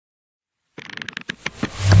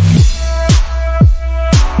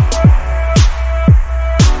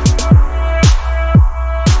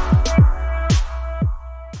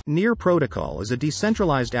Near Protocol is a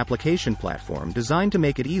decentralized application platform designed to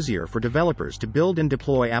make it easier for developers to build and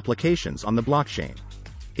deploy applications on the blockchain.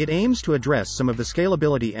 It aims to address some of the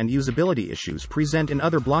scalability and usability issues present in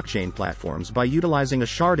other blockchain platforms by utilizing a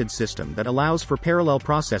sharded system that allows for parallel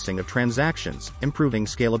processing of transactions, improving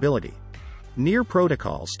scalability. Near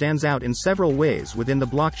Protocol stands out in several ways within the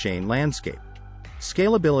blockchain landscape.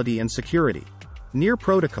 Scalability and security. Near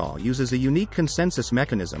Protocol uses a unique consensus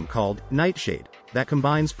mechanism called Nightshade that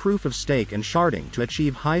combines proof of stake and sharding to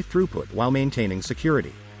achieve high throughput while maintaining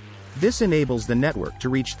security. This enables the network to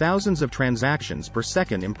reach thousands of transactions per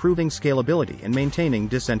second, improving scalability and maintaining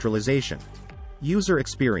decentralization. User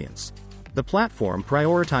experience. The platform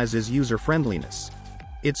prioritizes user-friendliness.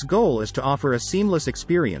 Its goal is to offer a seamless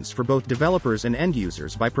experience for both developers and end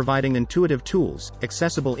users by providing intuitive tools,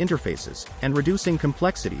 accessible interfaces, and reducing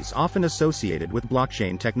complexities often associated with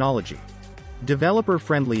blockchain technology.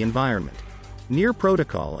 Developer-friendly environment. Near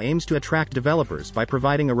Protocol aims to attract developers by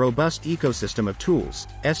providing a robust ecosystem of tools,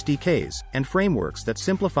 SDKs, and frameworks that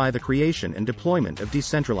simplify the creation and deployment of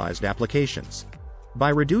decentralized applications. By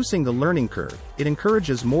reducing the learning curve, it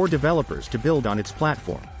encourages more developers to build on its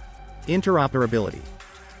platform. Interoperability.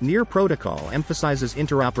 Near Protocol emphasizes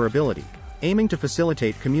interoperability, aiming to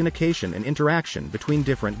facilitate communication and interaction between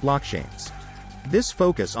different blockchains. This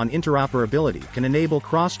focus on interoperability can enable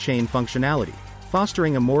cross-chain functionality,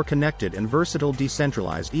 fostering a more connected and versatile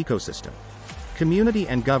decentralized ecosystem. Community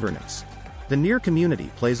and governance. The Near community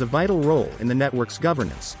plays a vital role in the network's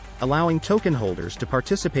governance, allowing token holders to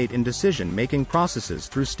participate in decision-making processes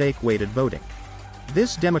through stake-weighted voting.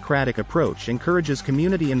 This democratic approach encourages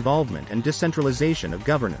community involvement and decentralization of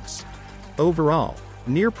governance. Overall,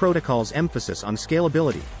 Near Protocol's emphasis on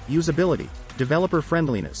scalability, usability, developer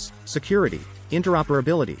friendliness, security,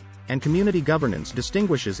 interoperability, and community governance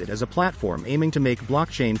distinguishes it as a platform aiming to make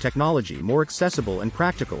blockchain technology more accessible and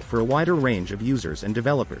practical for a wider range of users and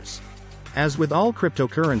developers. As with all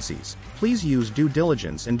cryptocurrencies, please use due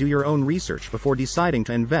diligence and do your own research before deciding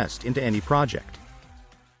to invest into any project.